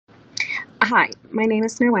Hi, my name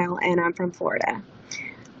is Noelle and I'm from Florida.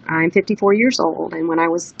 I'm 54 years old, and when I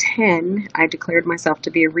was 10, I declared myself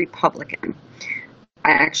to be a Republican.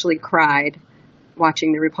 I actually cried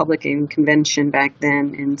watching the Republican convention back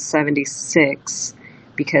then in '76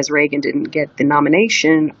 because Reagan didn't get the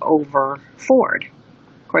nomination over Ford.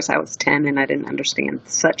 Of course, I was 10 and I didn't understand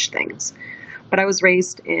such things. But I was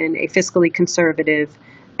raised in a fiscally conservative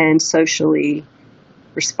and socially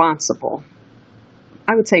responsible,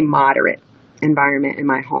 I would say moderate environment in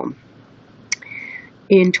my home.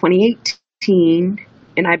 In 2018,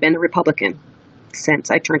 and I've been a Republican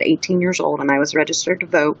since I turned 18 years old, and I was registered to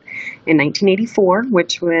vote in 1984,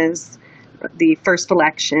 which was the first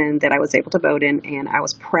election that I was able to vote in, and I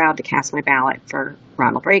was proud to cast my ballot for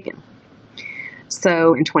Ronald Reagan.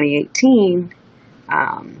 So in 2018,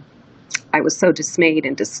 I was so dismayed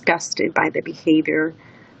and disgusted by the behavior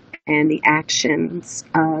and the actions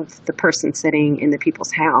of the person sitting in the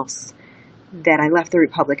People's House that I left the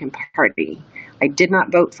Republican Party. I did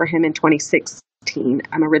not vote for him in 2016.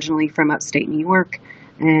 I'm originally from upstate New York,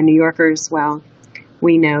 and New Yorkers, well,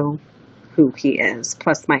 we know who he is.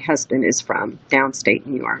 Plus, my husband is from downstate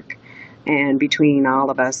New York. And between all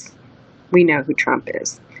of us, we know who Trump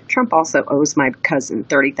is. Trump also owes my cousin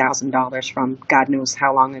 $30,000 from God knows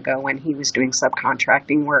how long ago when he was doing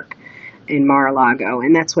subcontracting work in Mar-a-Lago,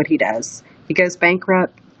 and that's what he does. He goes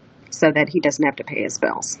bankrupt so that he doesn't have to pay his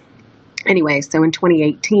bills. Anyway, so in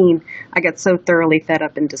 2018, I got so thoroughly fed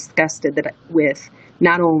up and disgusted with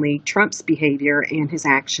not only Trump's behavior and his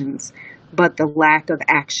actions, but the lack of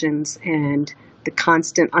actions and the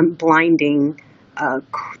constant unblinding,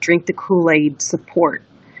 drink the Kool-Aid support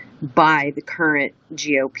by the current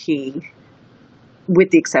GOP,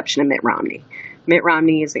 with the exception of Mitt Romney. Mitt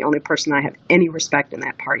Romney is the only person I have any respect in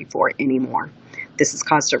that party for anymore. This has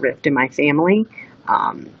caused a rift in my family.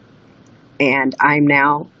 And I'm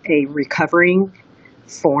now a recovering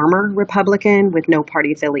former Republican with no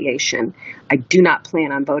party affiliation. I do not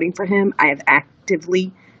plan on voting for him. I have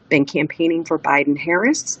actively been campaigning for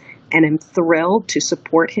Biden-Harris, and am thrilled to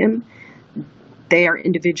support him. They are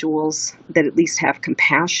individuals that at least have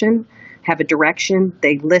compassion, have a direction,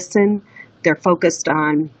 they listen, they're focused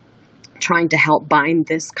on trying to help bind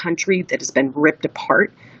this country that has been ripped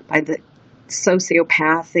apart by the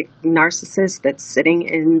sociopathic narcissist that's sitting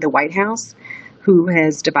in the White House, who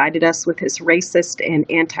has divided us with his racist and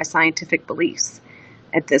anti-scientific beliefs.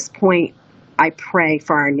 At this point, I pray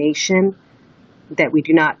for our nation that we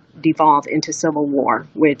do not devolve into civil war,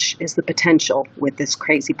 which is the potential with this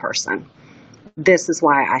crazy person. This is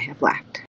why I have left.